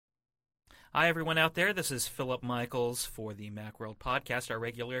Hi, everyone out there. This is Philip Michaels for the Macworld Podcast. Our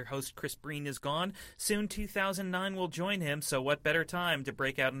regular host, Chris Breen, is gone. Soon 2009 will join him, so what better time to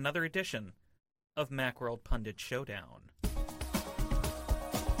break out another edition of Macworld Pundit Showdown.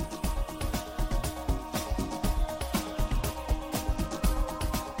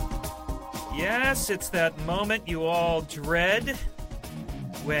 Yes, it's that moment you all dread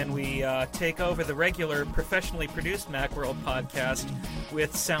when we take over the regular professionally produced Macworld podcast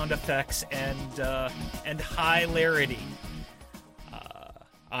with sound effects and hilarity.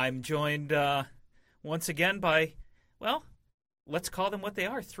 I'm joined once again by, well, let's call them what they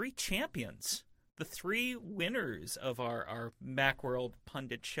are, three champions. The three winners of our Macworld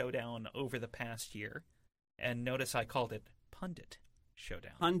Pundit Showdown over the past year. And notice I called it Pundit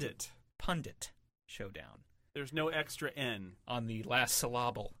Showdown. Pundit Showdown. There's no extra N. On the last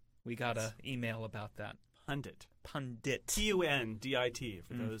syllable. We got an email about that. Pundit. Pundit,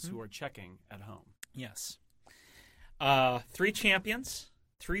 for those who are checking at home. Yes. Three champions,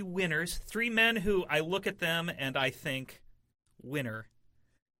 three winners, three men who I look at them and I think, winner.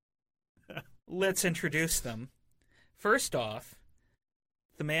 Let's introduce them. First off,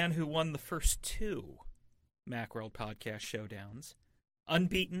 the man who won the first two Macworld Podcast Showdowns.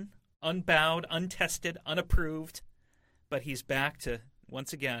 Unbeaten, unbowed, untested, unapproved, but he's back to,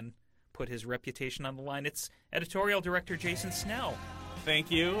 once again, put his reputation on the line. It's editorial director Jason Snell. Thank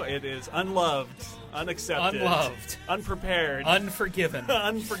you. It is unloved, unaccepted, unloved, unprepared, unforgiven,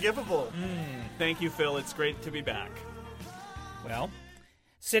 unforgivable. Thank you, Phil. It's great to be back. Well,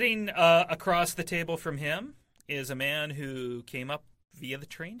 sitting across the table from him is a man who came up via the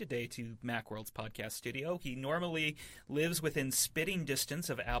train today to Macworld's podcast studio. He normally lives within spitting distance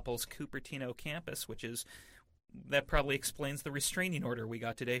of Apple's Cupertino campus, that probably explains the restraining order we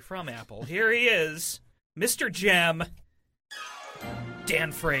got today from Apple. Here he is, Mr. Gem,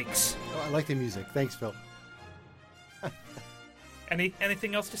 Dan Frakes. Oh, I like the music. Thanks, Phil.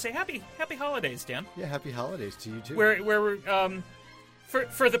 Anything else to say? Happy holidays, Dan. Yeah, happy holidays to you too.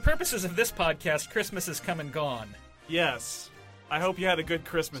 For the purposes of this podcast, Christmas has come and gone. Yes. I hope you had a good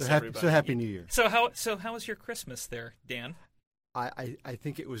Christmas, everybody. So happy New Year. So how was your Christmas there, Dan? I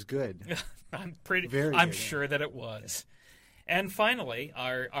think it was good. I'm sure that it was. And finally,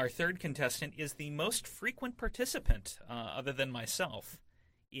 our third contestant is the most frequent participant, other than myself,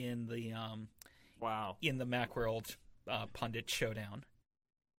 in the in the Macworld Pundit Showdown.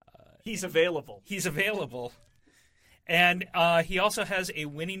 He's available. And he also has a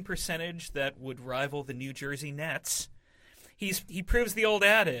winning percentage that would rival the New Jersey Nets. He proves the old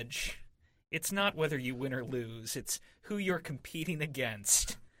adage, it's not whether you win or lose, it's who you're competing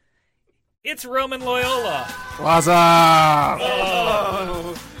against. It's Roman Loyola. What's up?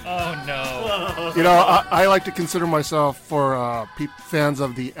 Oh no. You know, I like to consider myself, for fans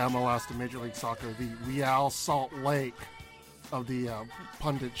of the MLS, the Major League Soccer, the Real Salt Lake of the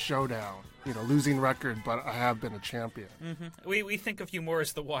Pundit Showdown. You know, losing record, but I have been a champion. Mm-hmm. We think of you more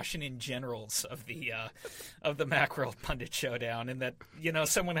as the Washington Generals of the Macworld Pundit Showdown, and that, you know,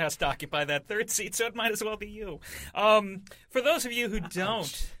 someone has to occupy that third seat, so it might as well be you. For those of you who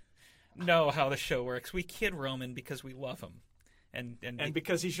don't know how the show works, we kid Roman because we love him, and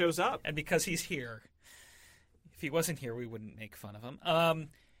because he shows up, and because he's here. If he wasn't here, we wouldn't make fun of him.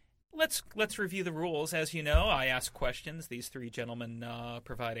 Let's review the rules. As you know, I ask questions. These three gentlemen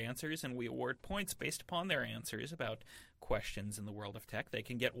provide answers, and we award points based upon their answers about questions in the world of tech. They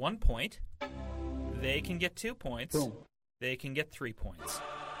can get 1 point. They can get 2 points. Boom. They can get 3 points.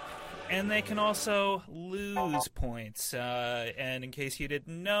 And they can also lose points. And in case you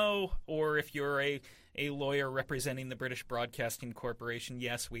didn't know, or if you're a lawyer representing the British Broadcasting Corporation,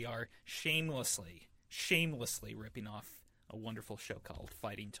 yes, we are shamelessly ripping off a wonderful show called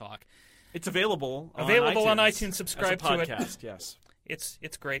Fighting Talk. It's available on iTunes. Subscribe as a podcast, to it. Yes,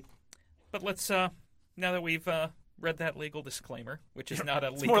 it's great. But let's now that we've read that legal disclaimer, which is not a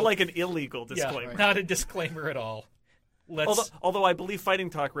legal, it's more like an illegal disclaimer, not a disclaimer at all. Although I believe Fighting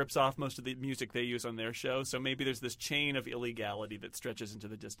Talk rips off most of the music they use on their show, so maybe there's this chain of illegality that stretches into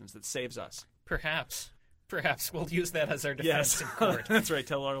the distance that saves us. Perhaps we'll use that as our defense in court. That's right.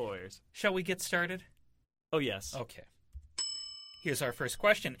 Tell our lawyers. Shall we get started? Oh yes. Okay. Here's our first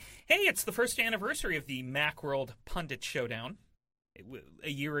question. Hey, it's the first anniversary of the Macworld Pundit Showdown. A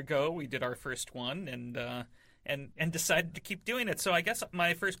year ago, we did our first one and decided to keep doing it. So I guess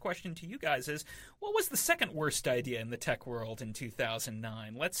my first question to you guys is, what was the second worst idea in the tech world in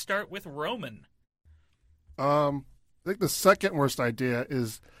 2009? Let's start with Roman. I think the second worst idea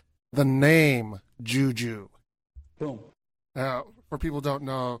is the name Juju. Boom. Now, for people who don't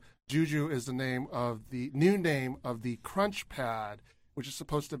know, Juju is the new name of the Crunch Pad, which is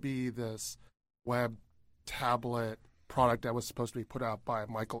supposed to be this web tablet product that was supposed to be put out by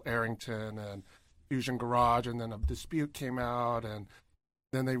Michael Arrington and Fusion Garage, and then a dispute came out, and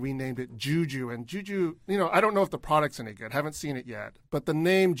then they renamed it Juju. And Juju, I don't know if the product's any good. Haven't seen it yet, but the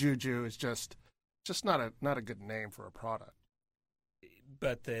name Juju is just not a good name for a product.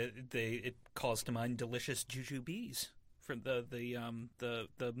 But it calls to mind delicious Juju bees from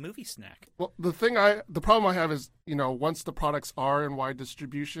the movie snack. Well, the problem I have is, once the products are in wide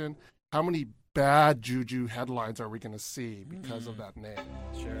distribution, how many bad Juju headlines are we going to see because of that name?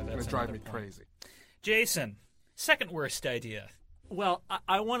 Sure, that's going to drive me point. crazy. Jason, second worst idea. Well,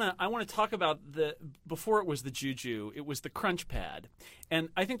 I want to talk about before it was the Juju, it was the Crunch Pad. And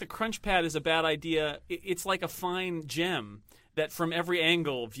I think the Crunch Pad is a bad idea. It's like a fine gem that from every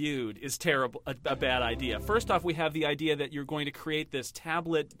angle viewed is terrible, a bad idea. First off, we have the idea that you're going to create this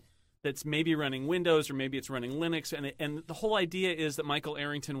tablet that's maybe running Windows or maybe it's running Linux. And the whole idea is that Michael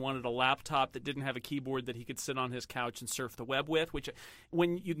Arrington wanted a laptop that didn't have a keyboard that he could sit on his couch and surf the web with, which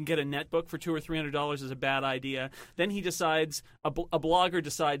when you can get a netbook for $200 or $300 is a bad idea. Then he decides, a blogger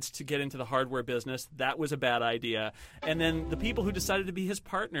decides to get into the hardware business. That was a bad idea. And then the people who decided to be his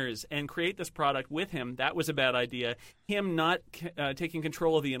partners and create this product with him, that was a bad idea. Him not taking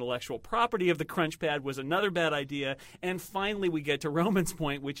control of the intellectual property of the Crunch Pad was another bad idea. And finally we get to Roman's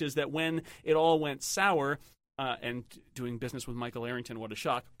point, which is that when it all went sour, and doing business with Michael Arrington, what a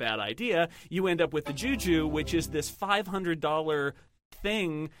shock, bad idea, you end up with the Juju, which is this $500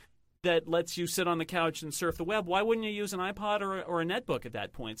 thing that lets you sit on the couch and surf the web. Why wouldn't you use an iPod or a netbook at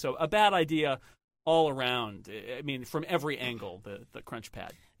that point? So a bad idea all around. I mean, from every angle, the Crunch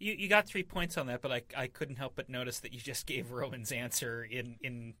Pad. You got 3 points on that, but I couldn't help but notice that you just gave Roman's answer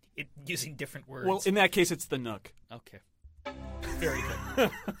in using different words. Well, in that case, it's the Nook. Okay. Very good.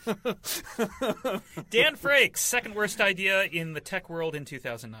 Dan Frakes, second worst idea in the tech world in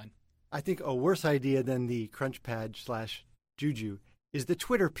 2009. I think a worse idea than the Crunch Pad / Juju is the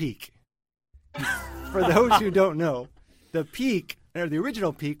Twitter Peak. For those who don't know, the Peak, or the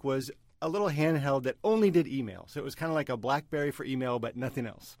original Peak, was a little handheld that only did email. So it was kind of like a BlackBerry for email, but nothing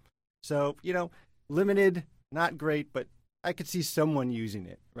else. So, limited, not great, but I could see someone using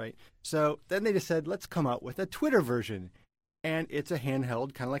it, right? So then they just said, let's come out with a Twitter version. And it's a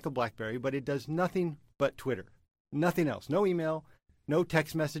handheld, kind of like a BlackBerry, but it does nothing but Twitter. Nothing else. No email, no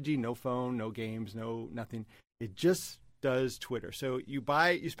text messaging, no phone, no games, no nothing. It just does Twitter. So you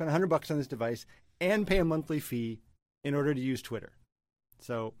spend $100 on this device and pay a monthly fee in order to use Twitter.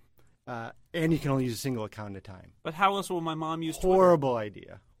 So, and you can only use a single account at a time. But how else will my mom use Twitter? Horrible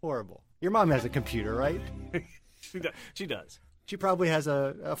idea. Horrible. Your mom has a computer, right? She does. She probably has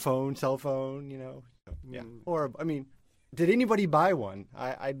a phone, cell phone, Yeah. Horrible. I mean, did anybody buy one?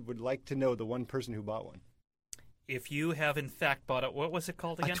 I would like to know the one person who bought one. If you have in fact bought it, what was it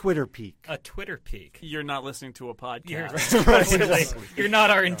called again? A Twitter Peak. A Twitter Peak. You're not listening to a podcast. You're not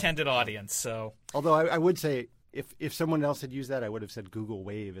our intended audience. So, although I would say if someone else had used that, I would have said Google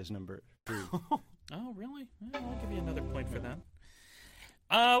Wave as number 3. Oh, really? Well, I'll give you another point for that.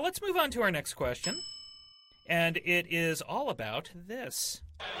 Let's move on to our next question, and it is all about this.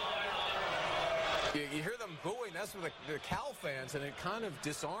 You hear them booing. That's for the Cal fans, and it kind of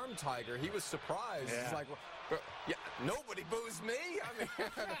disarmed Tiger. He was surprised. Yeah. He's like, yeah, nobody boos me. I mean,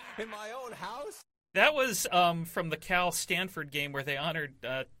 in my own house. That was from the Cal-Stanford game where they honored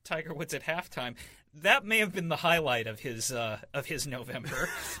Tiger Woods at halftime. That may have been the highlight of his November.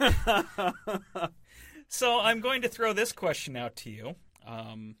 So I'm going to throw this question out to you.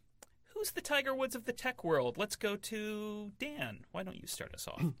 Who's the Tiger Woods of the tech world? Let's go to Dan. Why don't you start us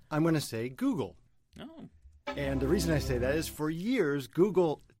off? I'm going to say Google. Oh. And the reason I say that is for years,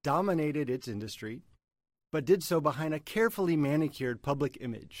 Google dominated its industry, but did so behind a carefully manicured public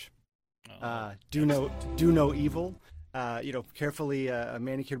image. Do no evil, carefully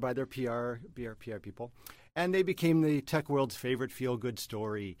manicured by their PR people. And they became the tech world's favorite feel-good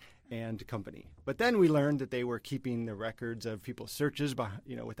story and company. But then we learned that they were keeping the records of people's searches,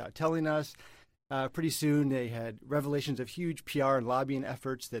 without telling us. Pretty soon they had revelations of huge PR and lobbying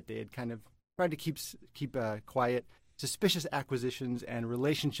efforts that they had kind of tried to keep quiet, suspicious acquisitions, and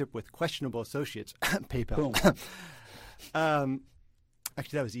relationship with questionable associates. PayPal.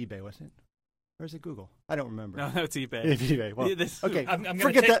 Actually, that was eBay, wasn't it? Or is it Google? I don't remember. No, that's eBay. eBay. Well, okay, I'm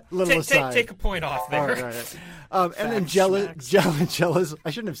forget that little aside. Take a point off there. All right. And then jealous. I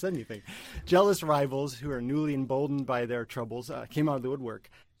shouldn't have said anything. Jealous rivals who are newly emboldened by their troubles came out of the woodwork.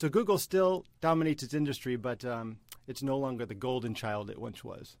 So Google still dominates its industry, but it's no longer the golden child it once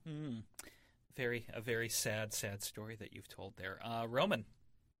was. A very sad story that you've told there. Roman.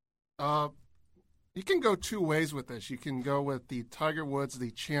 you can go two ways with this. You can go with the Tiger Woods,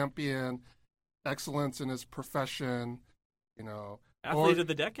 the champion, excellence in his profession, Athlete of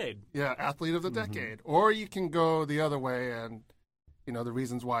the decade. Yeah, athlete of the decade. Or you can go the other way and, the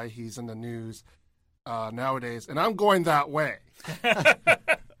reasons why he's in the news nowadays. And I'm going that way.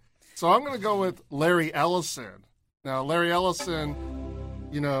 So I'm going to go with Larry Ellison. Now, Larry Ellison,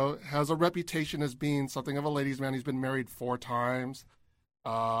 has a reputation as being something of a ladies' man. He's been married 4 times.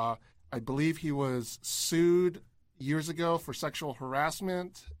 I believe he was sued years ago for sexual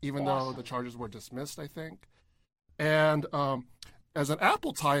harassment, even though the charges were dismissed, I think. And as an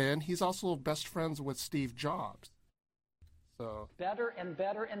Apple tie-in, he's also best friends with Steve Jobs. So better and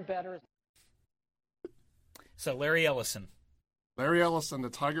better and better. So Larry Ellison. Larry Ellison, the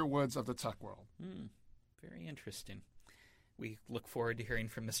Tiger Woods of the tech world. Very interesting. We look forward to hearing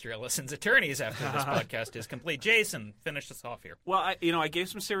from Mr. Ellison's attorneys after this podcast is complete. Jason, finish us off here. Well, I gave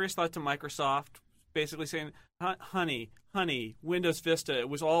some serious thought to Microsoft, basically saying, honey, Windows Vista, it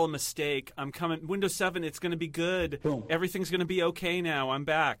was all a mistake. I'm coming. Windows 7, it's going to be good. Boom. Everything's going to be okay now. I'm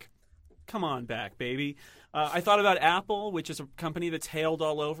back. Come on back, baby. I thought about Apple, which is a company that's hailed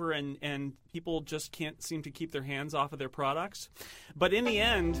all over, and people just can't seem to keep their hands off of their products. But in the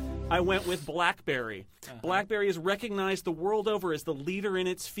end, I went with BlackBerry. BlackBerry is recognized the world over as the leader in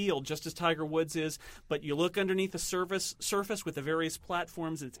its field, just as Tiger Woods is. But you look underneath the surface with the various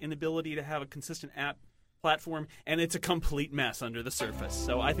platforms, its inability to have a consistent app platform, and it's a complete mess under the surface.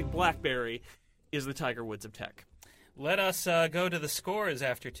 So I think BlackBerry is the Tiger Woods of tech. Let us go to the scores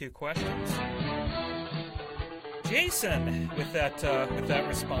after 2 questions. Jason, with that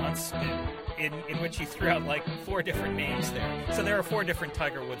response, in which you threw out like 4 different names there. So there are 4 different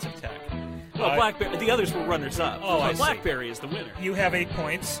Tiger Woods of tech. Well, BlackBerry. The others were runners-up. Oh, I see. BlackBerry is the winner. You have 8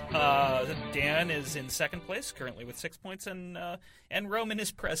 points. Dan is in second place currently with 6 points, and Roman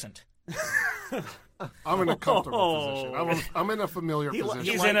is present. I'm in a comfortable position. I'm in a familiar position.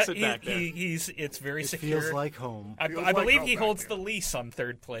 He's likes in it back there. It's very secure. Feels like home. I like believe home he back holds here. the lease on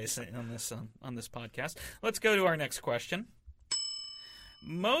 3rd place on this podcast. Let's go to our next question.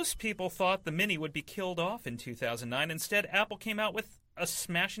 Most people thought the Mini would be killed off in 2009. Instead, Apple came out with a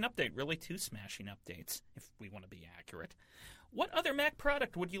smashing update, really 2 smashing updates, if we want to be accurate. What other Mac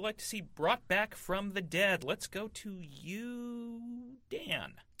product would you like to see brought back from the dead? Let's go to you,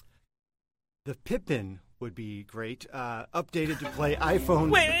 Dan. The Pippin would be great. Updated to play iPhone.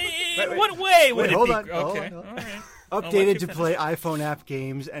 Wait, what way would hold it on, be? hold Okay, on. all right. Updated to play iPhone app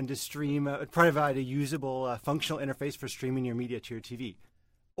games and to stream, provide a usable functional interface for streaming your media to your TV.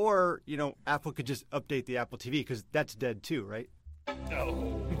 Or, Apple could just update the Apple TV because that's dead too, right?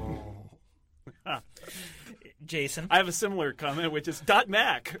 Jason. I have a similar comment, which is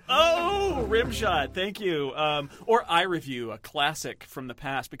 .Mac. Oh, rimshot. Thank you. Or iReview, a classic from the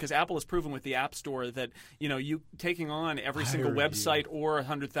past, because Apple has proven with the App Store that, you taking on every single website or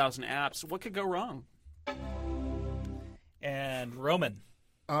 100,000 apps, what could go wrong? And Roman.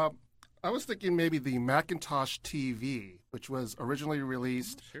 I was thinking maybe the Macintosh TV, which was originally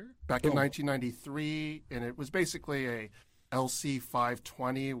released back in 1993, and it was basically a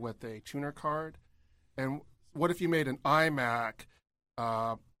LC520 with a tuner card. And what if you made an iMac?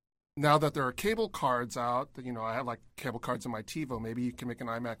 Now that there are cable cards out, I have like cable cards in my TiVo. Maybe you can make an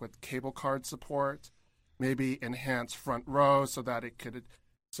iMac with cable card support. Maybe enhance Front Row so that it could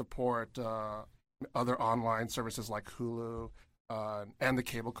support other online services like Hulu and the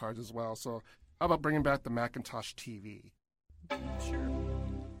cable cards as well. So how about bringing back the Macintosh TV? Sure.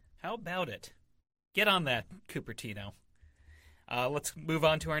 How about it? Get on that, Cupertino. Let's move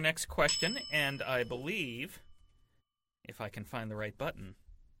on to our next question, and I believe, if I can find the right button,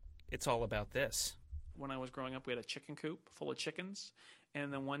 it's all about this. When I was growing up, we had a chicken coop full of chickens,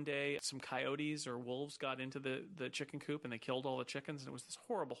 and then one day some coyotes or wolves got into the chicken coop and they killed all the chickens, and it was this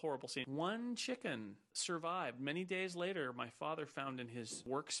horrible, horrible scene. One chicken survived. Many days later, my father found in his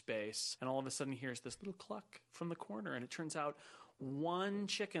workspace, and all of a sudden he hears this little cluck from the corner, and it turns out one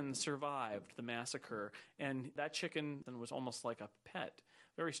chicken survived the massacre, and that chicken was almost like a pet.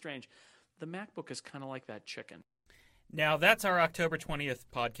 Very strange. The MacBook is kind of like that chicken. Now, that's our October 20th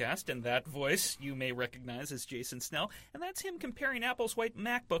podcast, and that voice you may recognize as Jason Snell, and that's him comparing Apple's white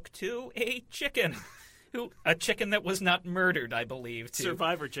MacBook to a chicken. A chicken that was not murdered, I believe.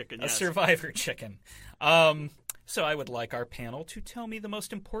 Survivor chicken, yes. A survivor chicken. So I would like our panel to tell me the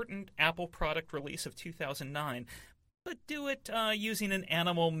most important Apple product release of 2009, but do it using an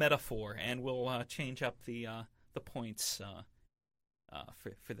animal metaphor, and we'll change up the points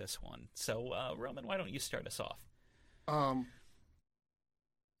for this one. So, Roman, why don't you start us off? I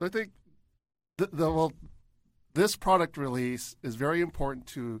think this product release is very important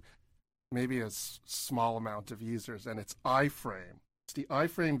to maybe a small amount of users, and it's iFrame. It's the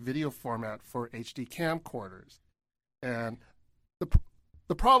iFrame video format for HD camcorders. And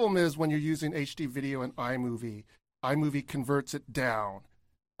the problem is when you're using HD video in iMovie, iMovie converts it down.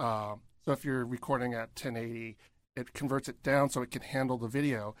 So if you're recording at 1080, it converts it down so it can handle the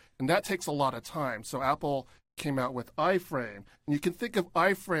video, and that takes a lot of time. So Apple came out with iFrame, and you can think of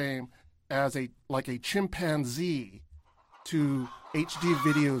iFrame as like a chimpanzee to HD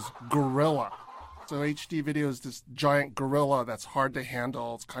video's gorilla. So HD video is this giant gorilla that's hard to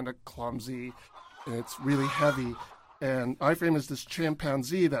handle. It's kind of clumsy, and it's really heavy. And iFrame is this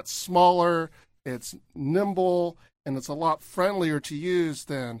chimpanzee that's smaller, it's nimble, and it's a lot friendlier to use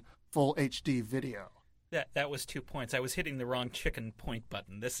than full HD video. That was 2 points. I was hitting the wrong chicken point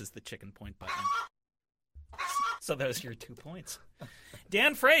button. This is the chicken point button. So those are your 2 points.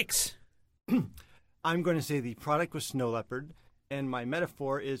 Dan Frakes. I'm going to say the product was Snow Leopard, and my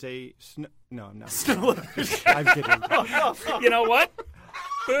metaphor is a No, I'm not. Snow Leopard. I'm kidding. You know what?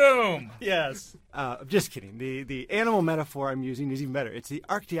 Boom. Yes. Just kidding. The animal metaphor I'm using is even better. It's the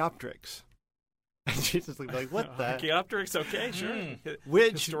Archaeopteryx. She's just like, what the? Archaeopteryx, okay, sure.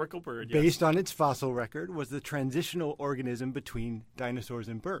 Which, historical bird, yes. based on its fossil record, was the transitional organism between dinosaurs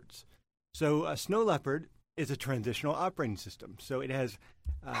and birds. So a snow leopard is a transitional operating system. So it has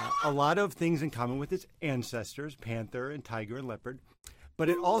a lot of things in common with its ancestors, panther and tiger and leopard. But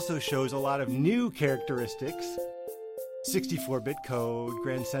it also shows a lot of new characteristics, 64-bit code,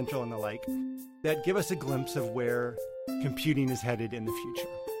 Grand Central, and the like, that give us a glimpse of where computing is headed in the future.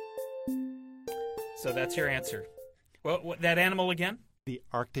 So that's your answer. Well, that animal again? The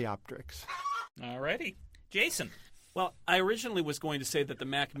Archaeopteryx. All righty. Jason. Well, I originally was going to say that the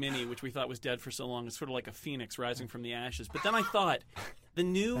Mac Mini, which we thought was dead for so long, is sort of like a phoenix rising from the ashes. But then I thought, the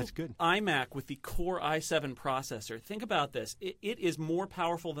new iMac with the Core i7 processor, think about this. It is more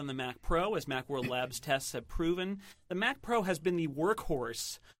powerful than the Mac Pro, as Macworld Labs tests have proven. The Mac Pro has been the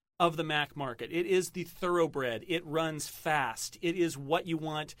workhorse of the Mac market. It is the thoroughbred. It runs fast. It is what you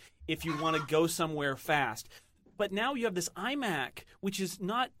want if you want to go somewhere fast. But now you have this iMac, which is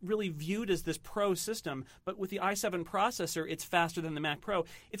not really viewed as this pro system, but with the i7 processor, it's faster than the Mac Pro.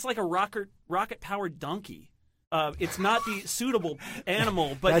 It's like a rocket-powered donkey. It's not the suitable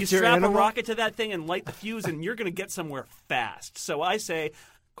animal, but you strap a rocket to that thing and light the fuse, and you're going to get somewhere fast. So I say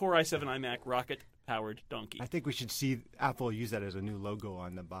Core i7 iMac rocket-powered donkey. I think we should see Apple use that as a new logo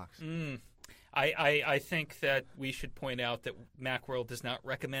on the box. I think that we should point out that Macworld does not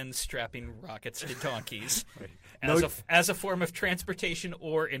recommend strapping rockets to donkeys as a form of transportation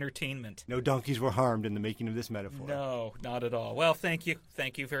or entertainment. No donkeys were harmed in the making of this metaphor. No, not at all. Well, thank you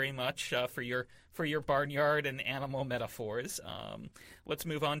very much for your barnyard and animal metaphors. Let's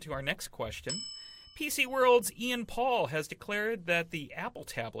move on to our next question. PC World's Ian Paul has declared that the Apple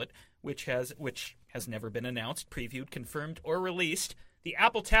tablet, which has never been announced, previewed, confirmed, or released, the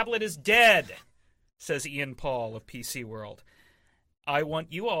Apple tablet is dead, says Ian Paul of PC World. I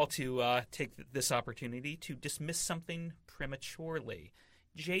want you all to take this opportunity to dismiss something prematurely.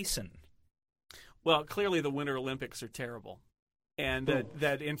 Jason. Well, clearly the Winter Olympics are terrible. And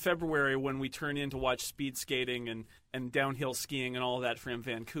that in February, when we turn in to watch speed skating and downhill skiing and all of that from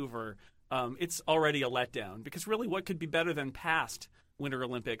Vancouver, it's already a letdown. Because really, what could be better than past Winter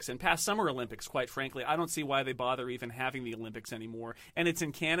Olympics and past Summer Olympics, quite frankly? I don't see why they bother even having the Olympics anymore. And it's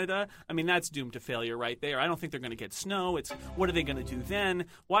in Canada. I mean, that's doomed to failure right there. I don't think they're going to get snow. It's what are they going to do then?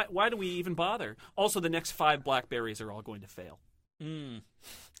 Why do we even bother? Also, the next 5 Blackberries are all going to fail.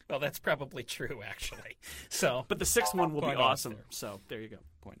 Well, that's probably true, actually. But the 6th one will be awesome. So there you go.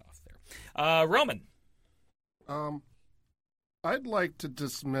 Point off there. Roman. I'd like to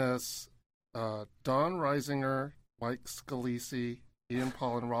dismiss Don Reisinger, Mike Scalise, Ian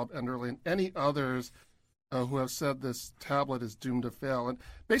Paul, and Rob Enderle, and any others who have said this tablet is doomed to fail. And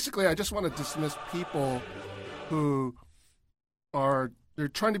basically, I just want to dismiss people who they're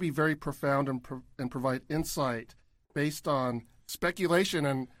trying to be very profound and provide insight based on speculation,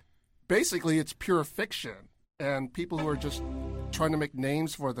 and basically it's pure fiction. And people who are just trying to make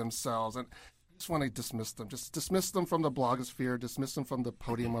names for themselves. And I just want to dismiss them. Just dismiss them from the blogosphere. Dismiss them from the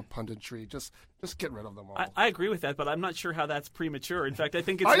podium of punditry. Just get rid of them all. I agree with that, but I'm not sure how that's premature. In fact, I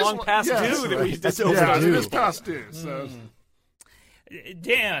think it's long past due that we dismiss them. Yeah, it is past due. So.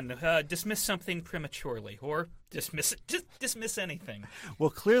 Dan, dismiss something prematurely, or dismiss anything. Well,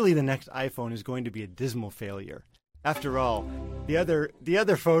 clearly the next iPhone is going to be a dismal failure. After all, the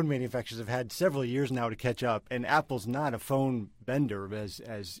other phone manufacturers have had several years now to catch up, and Apple's not a phone vendor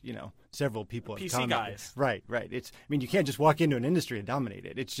as you know, several people have PC commented. guys. Right. You can't just walk into an industry and dominate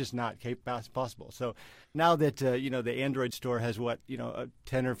it. It's just not possible. So now that the Android store has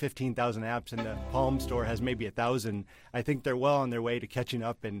 10 or 15,000 apps, and the Palm store has maybe 1,000, I think they're well on their way to catching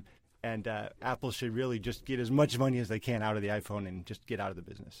up, and Apple should really just get as much money as they can out of the iPhone and just get out of the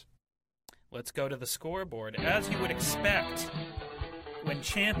business. Let's go to the scoreboard. As you would expect, when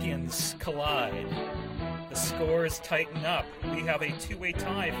champions collide, the scores tighten up. We have a two-way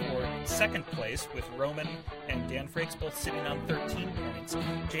tie for second place with Roman and Dan Frakes both sitting on 13 points.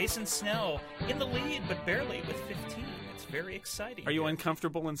 Jason Snell in the lead, but barely with 15. It's very exciting. Are you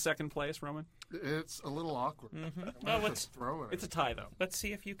uncomfortable in second place, Roman? It's a little awkward. Mm-hmm. Well, let's throw it. It's a tie, though. Let's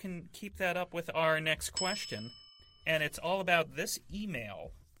see if you can keep that up with our next question. And it's all about this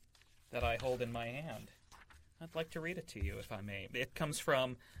email that I hold in my hand. I'd like to read it to you, if I may. It comes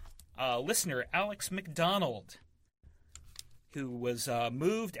from listener Alex McDonald, who was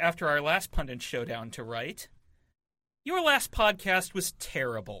moved after our last Pundit Showdown to write, "Your last podcast was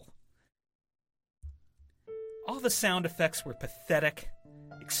terrible. All the sound effects were pathetic,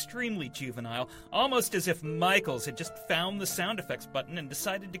 extremely juvenile, almost as if Michaels had just found the sound effects button and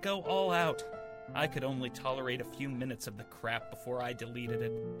decided to go all out. I could only tolerate a few minutes of the crap before I deleted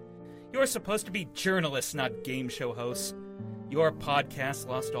it. You're supposed to be journalists, not game show hosts. Your podcast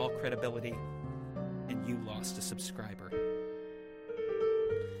lost all credibility, and you lost a subscriber."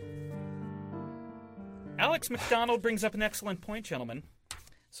 Alex McDonald brings up an excellent point, gentlemen.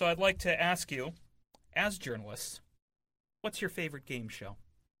 So I'd like to ask you, as journalists, what's your favorite game show?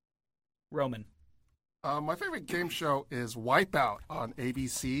 Roman. My favorite game show is Wipeout on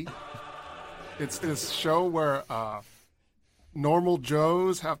ABC. It's this show where normal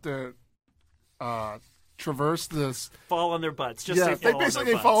Joes have to traverse this. Fall on their butts. They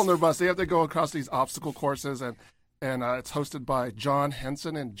basically fall on their butts. They have to go across these obstacle courses, and it's hosted by John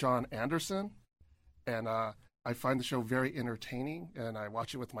Henson and John Anderson. And I find the show very entertaining, and I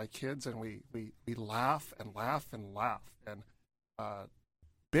watch it with my kids, and we laugh and laugh and laugh. And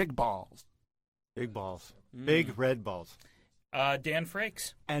big balls. Big balls. Big red balls. Dan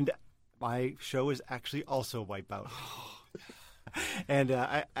Frakes. And my show is actually also Wipeout. And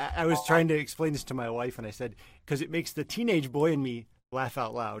I was trying to explain this to my wife, and I said, because it makes the teenage boy in me laugh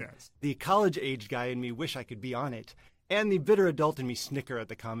out loud, Yes. the college-age guy in me wish I could be on it, and the bitter adult in me snicker at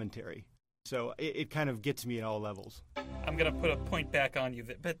the commentary. So it kind of gets me at all levels. I'm going to put a point back on you,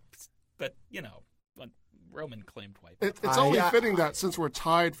 but Roman claimed Wipeout. It's only fitting that since we're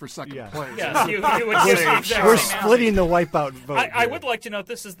tied for second place. Yes, you would say the exact We're same splitting the Wipeout vote. I here. would like to note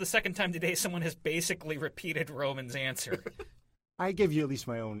this is the second time today someone has basically repeated Roman's answer. I give you at least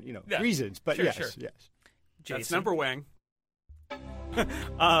my own, Yeah. reasons, but Sure, yes, sure. yes. Jason. That's Number Wang.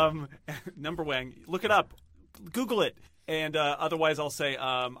 Number Wang. Look it up. Google it. And otherwise I'll say,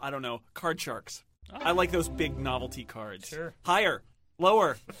 I don't know, card sharks. Oh. I like those big novelty cards. Sure. Higher.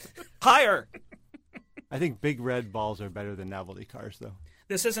 Lower. Higher. I think big red balls are better than novelty cars, though.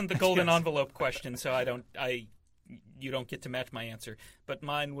 This isn't the golden envelope question, so you don't get to match my answer. But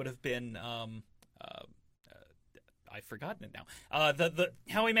mine would have been I've forgotten it now. The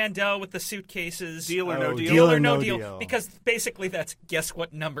Howie Mandel with the suitcases. Deal or no deal? Deal or no deal. Because basically that's guess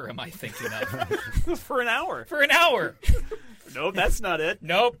what number am I thinking of? For an hour. For an hour. Nope, that's not it.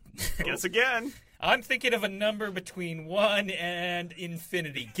 Nope. Guess again. I'm thinking of a number between 1 and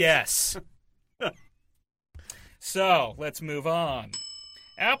infinity. Guess. So, let's move on.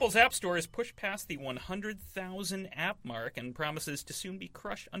 Apple's App Store has pushed past the 100,000 app mark and promises to soon be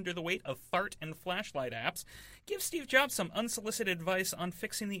crushed under the weight of fart and flashlight apps. Give Steve Jobs some unsolicited advice on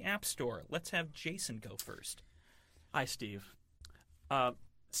fixing the App Store. Let's have Jason go first. Hi, Steve.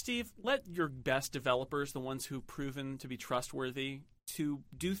 Steve, let your best developers, the ones who've proven to be trustworthy, to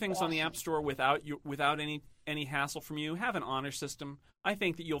do things on the App Store without any hassle from you. Have an honor system. I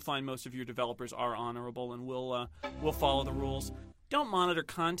think that you'll find most of your developers are honorable and will follow the rules. Don't monitor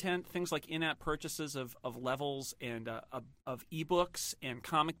content, things like in-app purchases of levels and of ebooks and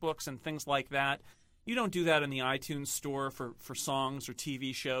comic books and things like that. You don't do that in the iTunes store for songs or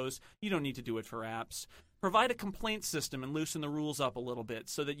TV shows. You don't need to do it for apps. Provide a complaint system and loosen the rules up a little bit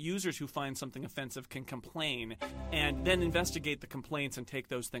so that users who find something offensive can complain and then investigate the complaints and take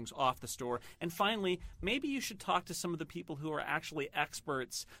those things off the store. And finally, maybe you should talk to some of the people who are actually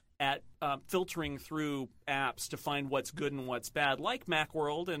experts at filtering through apps to find what's good and what's bad, like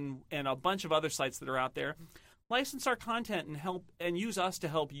Macworld and a bunch of other sites that are out there. License our content and use us to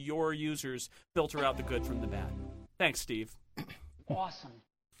help your users filter out the good from the bad. Thanks, Steve. Awesome.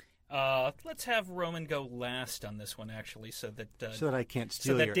 Let's have Roman go last on this one, actually, so that I can't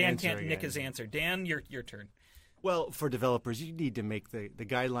steal that your Dan answer can't again. nick his answer. Dan, your turn. Well, for developers, you need to make the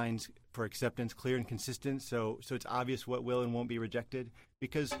guidelines for acceptance clear and consistent, so it's obvious what will and won't be rejected.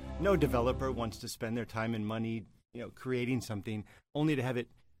 Because no developer wants to spend their time and money, creating something only to have it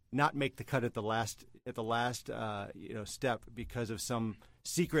not make the cut at the last step because of some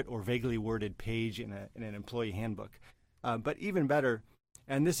secret or vaguely worded page in an employee handbook. But even better,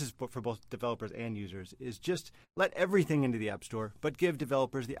 and this is for both developers and users, is just let everything into the App Store, but give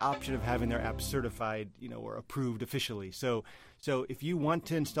developers the option of having their apps certified, or approved officially. So if you want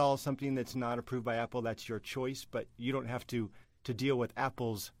to install something that's not approved by Apple, that's your choice, but you don't have to deal with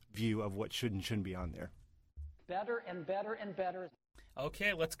Apple's view of what should and shouldn't be on there. Better and better and better.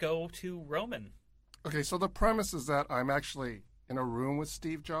 Okay, let's go to Roman. Okay, so the premise is that I'm actually in a room with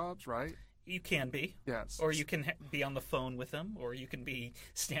Steve Jobs, right? You can be. Yes. Or you can be on the phone with him, or you can be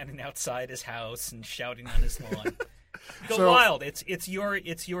standing outside his house and shouting on his lawn. Go wild. It's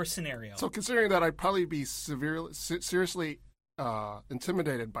your scenario. So considering that I'd probably be seriously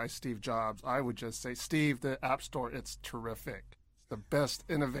intimidated by Steve Jobs, I would just say, Steve, the App Store, it's terrific. It's the best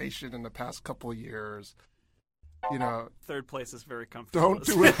innovation in the past couple of years. Third place is very comfortable. Don't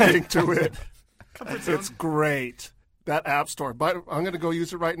do anything to it. It's great. That App Store. But I'm going to go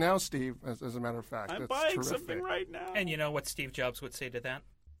use it right now, Steve, as a matter of fact. I'm It's buying terrific. something right now. And you know what Steve Jobs would say to that?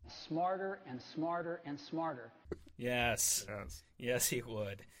 Smarter and smarter and smarter. Yes. Yes. Yes, he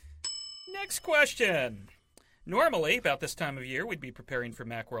would. Next question. Normally, about this time of year, we'd be preparing for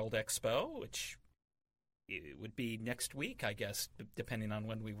Macworld Expo, which it would be next week, I guess, depending on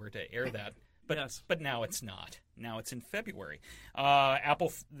when we were to air that. But, yes. But now it's not. Now it's in February.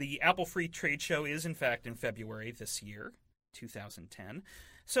 The Apple Free Trade Show is, in fact, in February this year, 2010.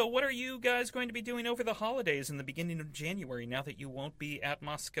 So what are you guys going to be doing over the holidays in the beginning of January now that you won't be at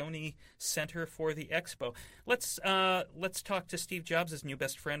Moscone Center for the Expo? Let's talk to Steve Jobs' new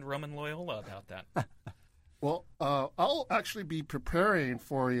best friend, Roman Loyola, about that. Well, I'll actually be preparing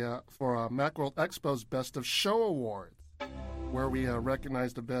for Macworld Expo's Best of Show Awards, where we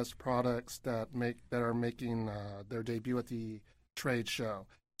recognize the best products that are making their debut at the trade show.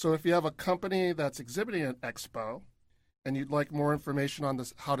 So if you have a company that's exhibiting at Expo and you'd like more information on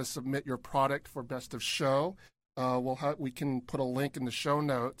how to submit your product for Best of Show, we can put a link in the show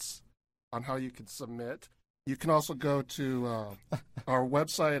notes on how you can submit. You can also go to our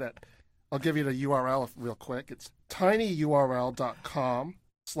website I'll give you the URL real quick. It's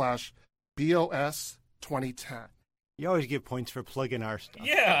tinyurl.com/BOS2010. You always get points for plugging our stuff.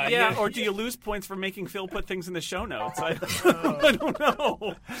 Yeah. Or do you lose points for making Phil put things in the show notes? I don't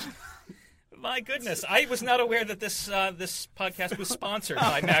know. My goodness, I was not aware that this podcast was sponsored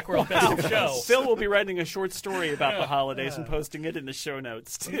by Macworld Best of Show. Phil will be writing a short story about the holidays and posting it in the show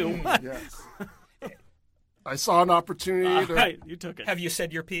notes, too. Yes. I saw an opportunity to... Right, you took it. Have you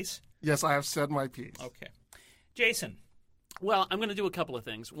said your piece? Yes, I have said my piece. Okay. Jason, Well, I'm going to do a couple of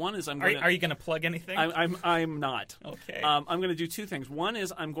things. One is are you going to plug anything? I'm not. Okay. I'm going to do two things. One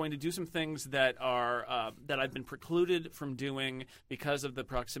is I'm going to do some things that are that I've been precluded from doing because of the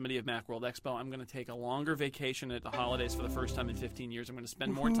proximity of Macworld Expo. I'm going to take a longer vacation at the holidays for the first time in 15 years. I'm going to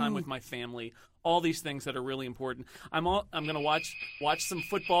spend more time with my family. All these things that are really important. I'm going to watch some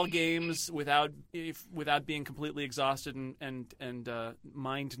football games without being completely exhausted and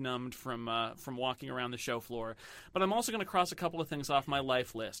mind numbed from walking around the show floor. But I'm also going to cross a couple of things off my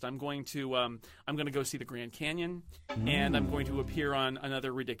life list. I'm going to go see the Grand Canyon, and I'm going to appear on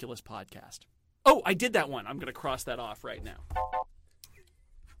another ridiculous podcast. Oh, I did that one. I'm going to cross that off right now.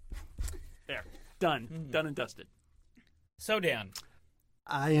 There, done and dusted. So, Dan.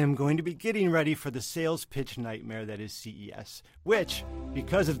 I am going to be getting ready for the sales pitch nightmare that is CES, which,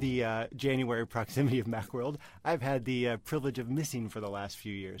 because of the January proximity of Macworld, I've had the privilege of missing for the last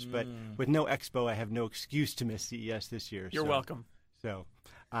few years. But with no expo, I have no excuse to miss CES this year. You're welcome. So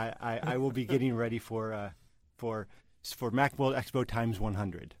I will be getting ready for Macworld Expo times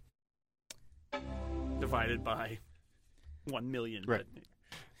 100. Divided by 1 million. Right.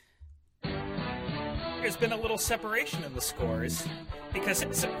 There's been a little separation in the scores because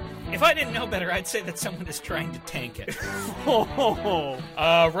if I didn't know better, I'd say that someone is trying to tank it.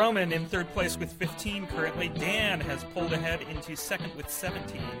 Roman in third place with 15 currently. Dan has pulled ahead into second with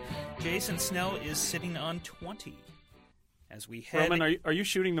 17. Jason Snell is sitting on 20. As we head... Roman, are you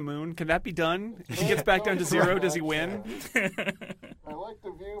shooting the moon? Can that be done? If he gets back down to 0, does he win? I like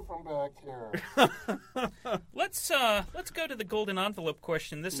the view from back here. Let's go to the golden envelope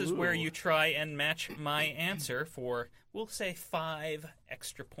question. This is where you try and match my answer for, we'll say, 5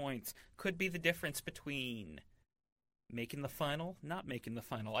 extra points. Could be the difference between making the final, not making the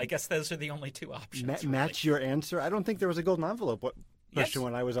final. I guess those are the only two options. Match your answer. I don't think there was a golden envelope question Yes.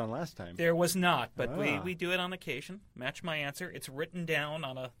 when I was on last time. There was not, but Ah. we do it on occasion. Match my answer. It's written down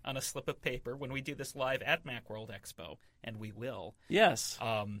on a slip of paper when we do this live at Macworld Expo, and we will. Yes.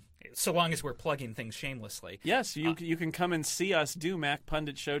 So long as we're plugging things shamelessly. Yes, you can come and see us do Mac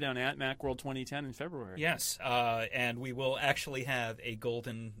Pundit Showdown at Macworld 2010 in February. Yes, and we will actually have a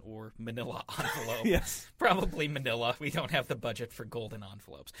golden or manila envelope. Yes. Probably manila. We don't have the budget for golden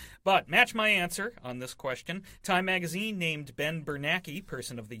envelopes. But match my answer on this question. Time Magazine named Ben Bernanke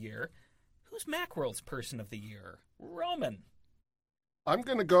Person of the Year. Who's Macworld's Person of the Year? Roman. I'm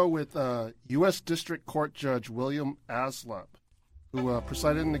going to go with U.S. District Court Judge William Aslep, who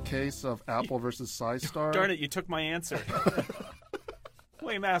presided in the case of Apple versus SciStar. Darn it, you took my answer.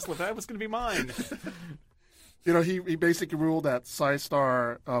 William Aslip, that was going to be mine. You know, he basically ruled that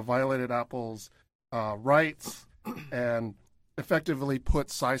SciStar violated Apple's rights and effectively put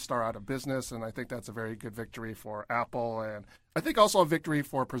SciStar out of business, and I think that's a very good victory for Apple, and I think also a victory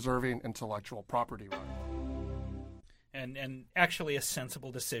for preserving intellectual property rights. And actually a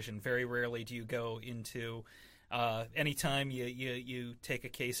sensible decision. Very rarely do you go into anytime you take a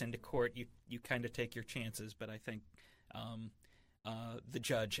case into court, you kind of take your chances. But I think the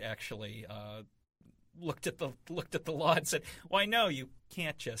judge actually looked at the law and said, "Why no? You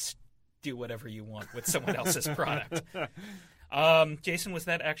can't just do whatever you want with someone else's product." Jason, was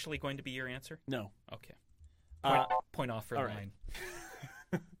that actually going to be your answer? No. Okay. Point off for all line.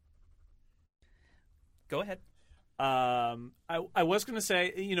 Go ahead. I was going to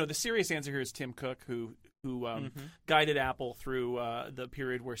say, the serious answer here is Tim Cook, who guided Apple through the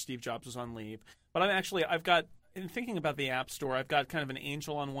period where Steve Jobs was on leave. But I've got, in thinking about the App Store, I've got kind of an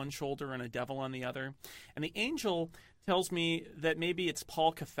angel on one shoulder and a devil on the other. And the angel tells me that maybe it's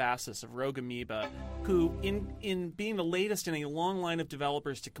Paul Kafasis of Rogue Amoeba, who, in being the latest in a long line of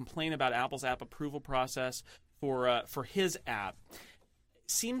developers to complain about Apple's app approval process for his app,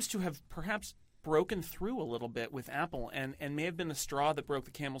 seems to have perhaps broken through a little bit with Apple and may have been the straw that broke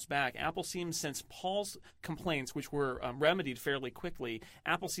the camel's back. Apple seems, since Paul's complaints, which were remedied fairly quickly,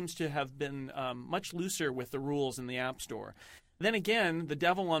 Apple seems to have been much looser with the rules in the App Store. Then again, the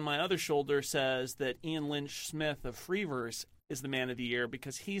devil on my other shoulder says that Ian Lynch Smith of Freeverse is the man of the year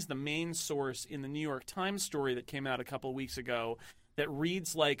because he's the main source in the New York Times story that came out a couple of weeks ago that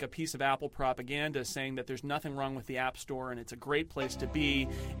reads like a piece of Apple propaganda saying that there's nothing wrong with the App Store and it's a great place to be,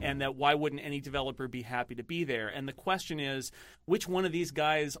 and that why wouldn't any developer be happy to be there? And the question is, which one of these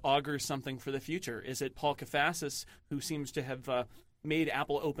guys augurs something for the future? Is it Paul Kafasis, who seems to have made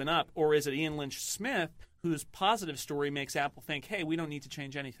Apple open up, or is it Ian Lynch Smith, whose positive story makes Apple think, hey, we don't need to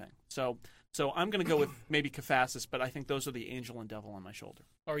change anything? So I'm going to go with maybe Kafasis, but I think those are the angel and devil on my shoulder.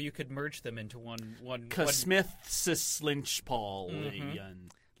 Or you could merge them into one. Smith, Sis, Lynch, Paul.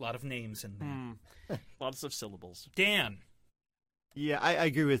 A lot of names in there. Lots of syllables. Dan. Yeah, I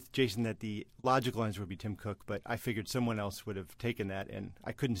agree with Jason that the logical answer would be Tim Cook, but I figured someone else would have taken that, and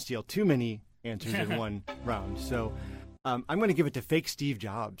I couldn't steal too many answers in one round. So I'm going to give it to fake Steve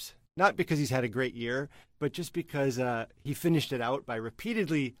Jobs. Not because he's had a great year, but just because he finished it out by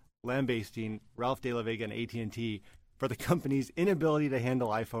repeatedly lambasting Ralph De La Vega and AT&T for the company's inability to handle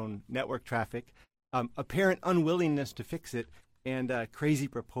iPhone network traffic, apparent unwillingness to fix it, and crazy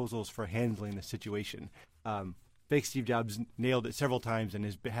proposals for handling the situation. Fake Steve Jobs nailed it several times and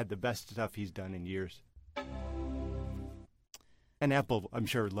has had the best stuff he's done in years. And Apple, I'm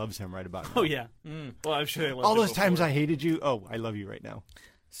sure, loves him right about now. Oh, yeah. Well, I'm sure they love All him those times before. I hated you, oh, I love you right now.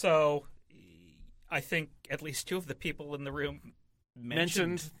 So I think at least two of the people in the room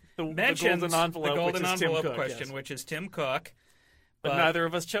mentioned the golden envelope, which is Tim Cook, question, yes. which is Tim Cook. But neither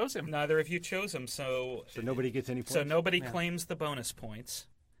of us chose him. Neither of you chose him, so nobody gets any points? So nobody claims the bonus points.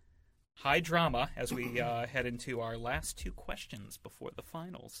 High drama as we head into our last two questions before the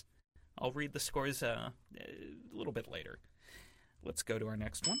finals. I'll read the scores a little bit later. Let's go to our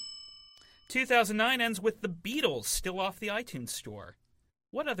next one. 2009 ends with the Beatles still off the iTunes Store.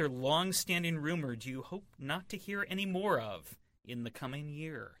 What other long-standing rumor do you hope not to hear any more of in the coming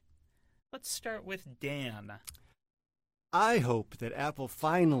year? Let's start with Dan. I hope that Apple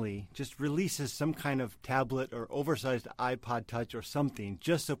finally just releases some kind of tablet or oversized iPod Touch or something,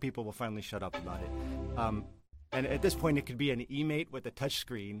 just so people will finally shut up about it. And at this point, it could be an eMate with a touch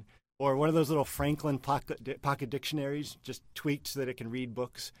screen, or one of those little Franklin pocket dictionaries, just tweaked so that it can read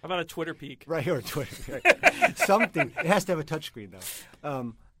books. How about a Twitter peek? Right, or Twitter. Right. Something. It has to have a touchscreen,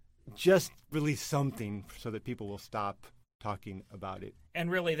 though. Just release something so that people will stop talking about it. And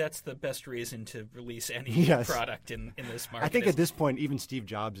really, that's the best reason to release any Yes. product in this market. I think at this point, even Steve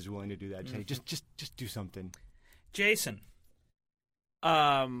Jobs is willing to do that. Say, just do something. Jason.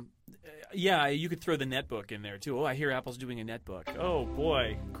 Yeah, you could throw the netbook in there too. Oh, I hear Apple's doing a netbook. Oh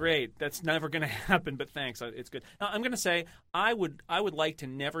boy, great. That's never going to happen, but thanks. It's good. Now, I'm going to say I would like to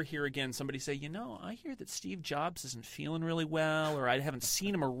never hear again somebody say, I hear that Steve Jobs isn't feeling really well, or I haven't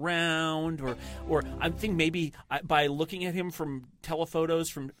seen him around, or I think maybe by looking at him from telephoto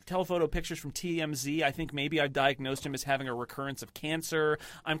pictures from TMZ, I think maybe I've diagnosed him as having a recurrence of cancer.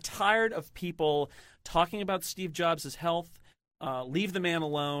 I'm tired of people talking about Steve Jobs' health. Leave the man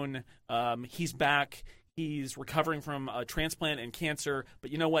alone. He's back. He's recovering from a transplant and cancer.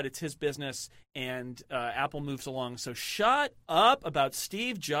 But you know what? It's his business, and Apple moves along. So shut up about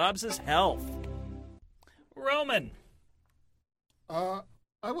Steve Jobs' health. Roman. I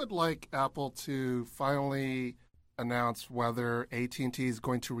would like Apple to finally announce whether AT&T is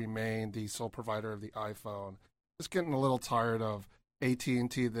going to remain the sole provider of the iPhone. Just getting a little tired of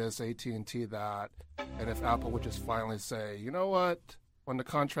AT&T this, AT&T that, and if Apple would just finally say, you know what, when the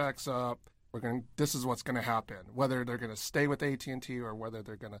contract's up, this is what's going to happen, whether they're going to stay with AT&T or whether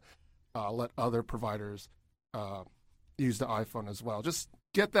they're going to let other providers use the iPhone as well. Just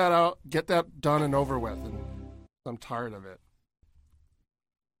get that out, get that done and over with, and I'm tired of it.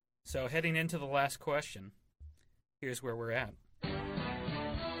 So heading into the last question, here's where we're at.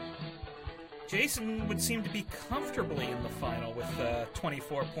 Jason would seem to be comfortably in the final with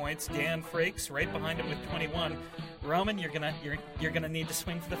 24 points. Dan Frakes right behind him with 21. Roman, you're gonna need to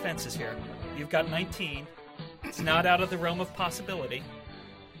swing for the fences here. You've got 19. It's not out of the realm of possibility.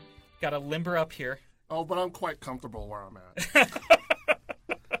 Got to limber up here. Oh, but I'm quite comfortable where I'm at.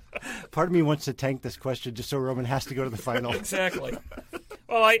 Part of me wants to tank this question just so Roman has to go to the final. Exactly.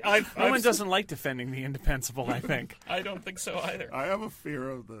 Well, Roman doesn't like defending the indefensible, I think. I don't think so either. I have a fear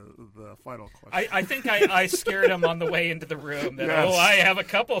of the final question. I think I scared him on the way into the room that, Yes. I have a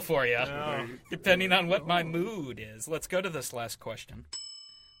couple for you, depending on what my mood is. Let's go to this last question.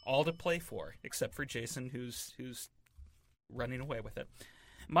 All to play for, except for Jason, who's running away with it.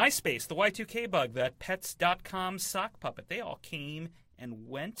 MySpace, the Y2K bug, that Pets.com sock puppet, they all came and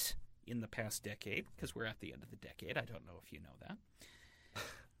went in the past decade, because we're at the end of the decade. I don't know if you know that.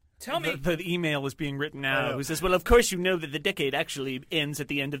 Tell me. The email is being written now who says, well, of course you know that the decade actually ends at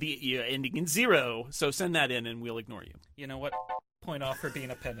the end of the year, ending in 0. So send that in and we'll ignore you. You know what? Point off for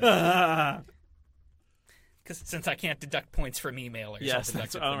being a pedant. Because since I can't deduct points from emailers, yes, I'll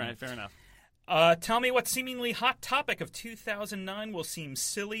that's deduct it all from right. you. Fair enough. Tell me what seemingly hot topic of 2009 will seem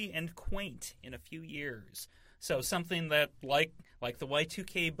silly and quaint in a few years. So something that, like the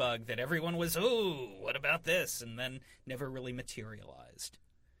Y2K bug, that everyone was, what about this? And then never really materialized.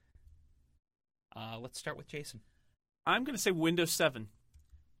 Let's start with Jason. I'm going to say Windows 7.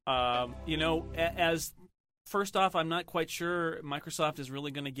 As first off, I'm not quite sure Microsoft is really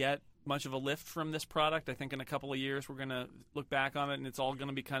going to get much of a lift from this product. I think in a couple of years we're going to look back on it and it's all going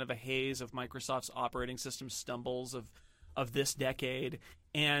to be kind of a haze of Microsoft's operating system stumbles of this decade.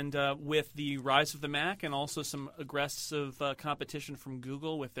 And with the rise of the Mac and also some aggressive competition from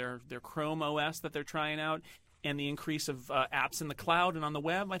Google with their Chrome OS that they're trying out, and the increase of apps in the cloud and on the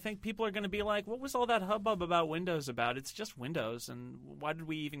web, I think people are going to be like, what was all that hubbub about Windows about? It's just Windows, and why did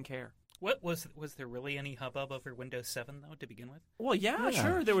we even care? What was there really any hubbub over Windows 7, though, to begin with? Well, yeah,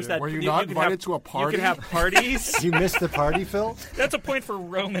 sure. There was sure. that. Were you not invited to a party? You could have parties. You missed the party, Phil? That's a point for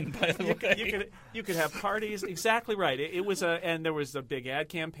Roman, by the way. You could have parties. Exactly right. It was and there was a big ad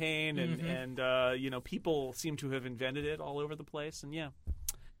campaign, and people seem to have invented it all over the place, and yeah.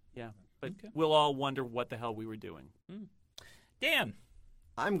 But we'll all wonder what the hell we were doing. Dan.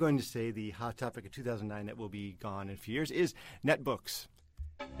 I'm going to say the hot topic of 2009 that will be gone in a few years is netbooks.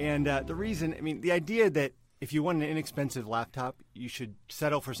 And the reason, the idea that if you want an inexpensive laptop, you should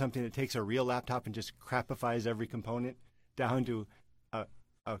settle for something that takes a real laptop and just crapifies every component down to a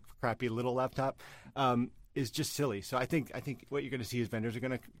crappy little laptop is just silly. So I think what you're going to see is vendors are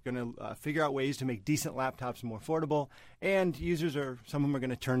going to figure out ways to make decent laptops more affordable, and some of them are going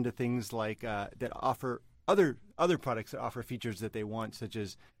to turn to things like that offer other products that offer features that they want, such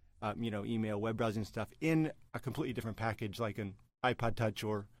as email, web browsing stuff in a completely different package, like an iPod Touch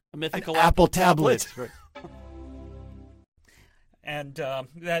or A mythical an Apple tablet. Right. And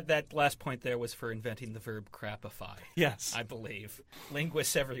that last point there was for inventing the verb crapify. Yes. I believe.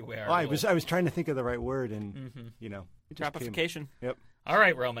 Linguists everywhere. I was trying to think of the right word, and it just came. Crapification. Yep. All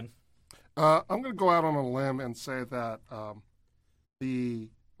right, Roman. I'm going to go out on a limb and say that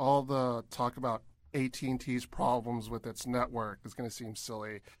all the talk about AT&T's problems with its network is going to seem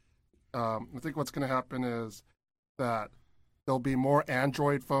silly. I think what's going to happen is that there'll be more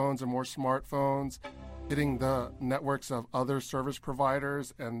Android phones and more smartphones, hitting the networks of other service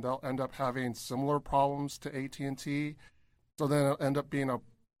providers, and they'll end up having similar problems to AT&T. So then it'll end up being a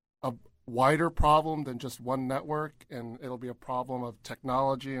wider problem than just one network, and it'll be a problem of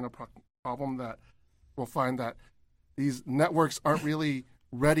technology and a problem that we'll find that these networks aren't really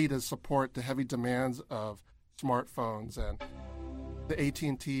ready to support the heavy demands of smartphones, and the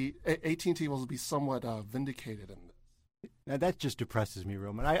AT&T will be somewhat vindicated in this. Now that just depresses me,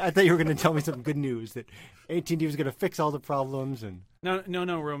 Roman. I thought you were going to tell me some good news, that AT&T was going to fix all the problems. And No,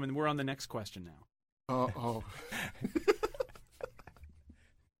 Roman. We're on the next question now. Oh.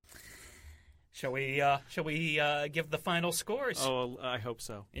 Shall we give the final scores? Oh, I hope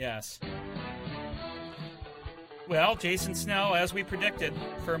so. Yes. Well, Jason Snell, as we predicted,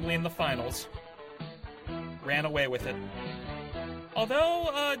 firmly in the finals. Ran away with it.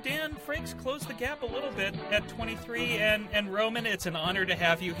 Although Dan Frakes closed the gap a little bit at 23, and Roman, it's an honor to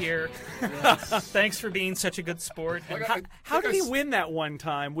have you here. Thanks for being such a good sport. And How did he win that one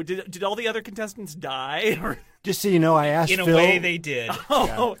time? Did all the other contestants die? Or... just so you know, I asked in a Phil. way, they did.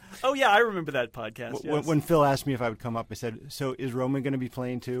 Oh, yeah, I remember that podcast. Yes. When Phil asked me if I would come up, I said, "So is Roman going to be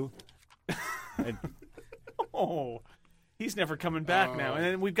playing too?" Oh, he's never coming back now. And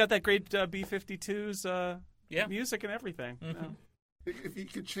then we've got that great B-52's music and everything. Mm-hmm. If you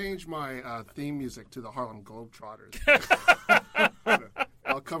could change my theme music to the Harlem Globetrotters,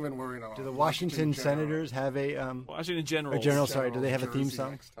 I'll come in wearing a. Do the Washington Senators have a Washington Generals? A general, sorry. Do they have a theme jersey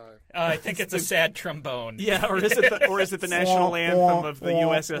song? next time. I think it's a sad trombone. Yeah, or is it the national anthem of the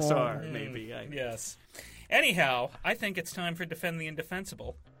USSR? Maybe. Yes. Anyhow, I think it's time for Defend the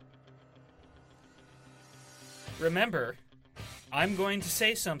Indefensible. Remember, I'm going to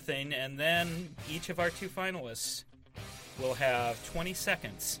say something, and then each of our two finalists will have 20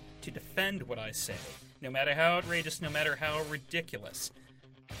 seconds to defend what I say, no matter how outrageous, no matter how ridiculous.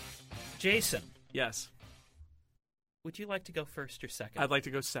 Jason. Yes. Would you like to go first or second? I'd like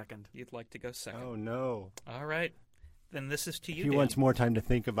to go second. You'd like to go second. Oh, no. All right. Then this is to you, He Dan. wants more time to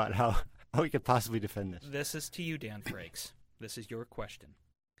think about how we could possibly defend this. This is to you, Dan Frakes. This is your question.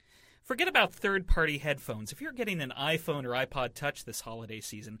 Forget about third-party headphones. If you're getting an iPhone or iPod Touch this holiday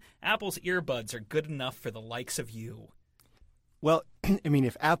season, Apple's earbuds are good enough for the likes of you. Well, I mean,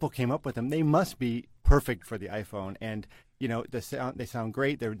 if Apple came up with them, they must be perfect for the iPhone. And, you know, they sound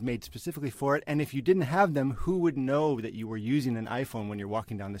great. They're made specifically for it. And if you didn't have them, who would know that you were using an iPhone when you're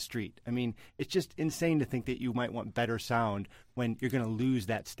walking down the street? I mean, it's just insane to think that you might want better sound when you're going to lose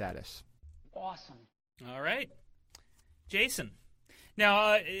that status. Awesome. All right. Jason.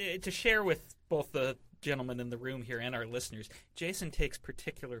 Now, to share with both the gentlemen in the room here and our listeners, Jason takes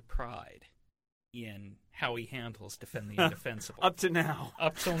particular pride in how he handles Defend the Indefensible. Up to now.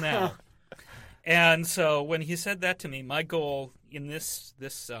 Up till now. And so when he said that to me, my goal in this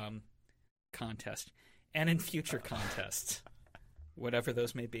contest and in future contests, whatever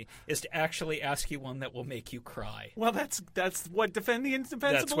those may be, is to actually ask you one that will make you cry. Well, that's what Defend the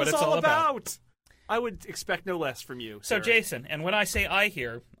Indefensible That's what is it's all all about. about. I would expect no less from you. So, sir. Jason, and when I say I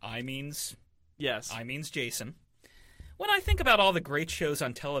here, I means Jason. When I think about all the great shows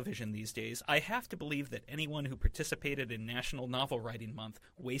on television these days, I have to believe that anyone who participated in National Novel Writing Month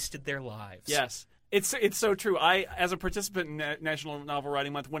wasted their lives. Yes. It's so true. I, as a participant in National Novel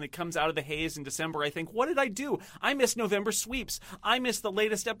Writing Month, when it comes out of the haze in December, I think, what did I do? I missed November sweeps. I missed the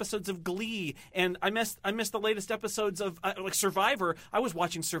latest episodes of Glee, and I missed the latest episodes of like Survivor. I was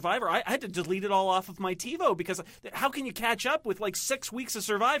watching Survivor. I had to delete it all off of my TiVo because how can you catch up with like 6 weeks of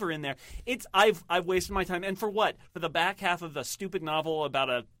Survivor in there? I've wasted my time, and for what? For the back half of the stupid novel about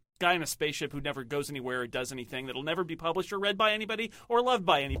a guy in a spaceship who never goes anywhere or does anything, that'll never be published or read by anybody or loved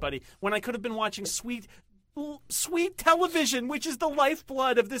by anybody, when I could have been watching sweet television, which is the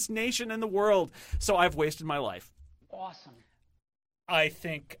lifeblood of this nation and the world. So I've wasted my life. Awesome. I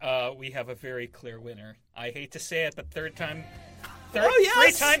think we have a very clear winner. I hate to say it, but three-time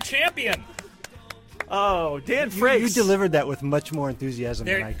champion. Oh, Dan Frakes. You delivered that with much more enthusiasm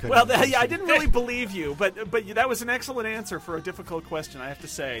than I could. Well, I didn't really believe you, but that was an excellent answer for a difficult question, I have to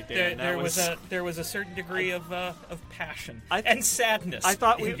say, Dan. There was a certain degree of passion and sadness. I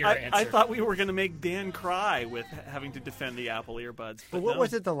thought in your answer. thought we were going to make Dan cry with having to defend the Apple earbuds. But what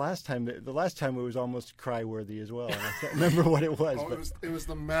was it the last time? The last time it was almost cry-worthy as well. And I can't remember what it was. It was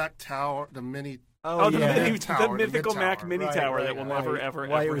the Mac Tower, the mini. Oh, the yeah. mythical Mac Mini Tower that will never, ever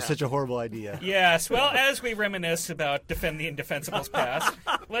Why it ever was such a horrible idea. Yes, well, as we reminisce about Defend the Indefensible's past,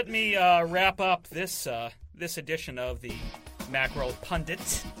 let me wrap up this edition of the Macworld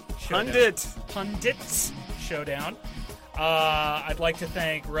Pundits Showdown. I'd like to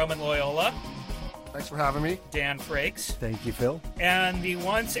thank Roman Loyola, Thanks for having me. Dan Frakes. Thank you, Phil. And the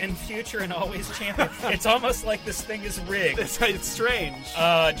once and future and always champion. It's almost like this thing is rigged. It's strange.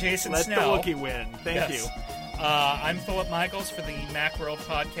 Jason Let Snell. the Wookiee win. Thank you. I'm Philip Michaels for the Macworld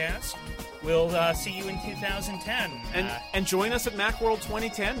podcast. We'll see you in 2010. And join us at Macworld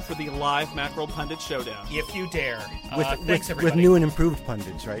 2010 for the live Macworld Pundit Showdown. If you dare. Thanks, With everybody. new and improved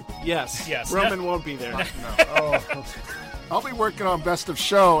pundits, right? Yes. Yes. Roman won't be there. Oh, I'll be working on Best of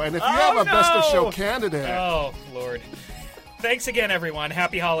Show, and if you have a Best of Show candidate, Oh, Lord. Thanks again, everyone.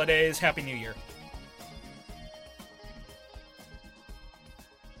 Happy holidays. Happy New Year.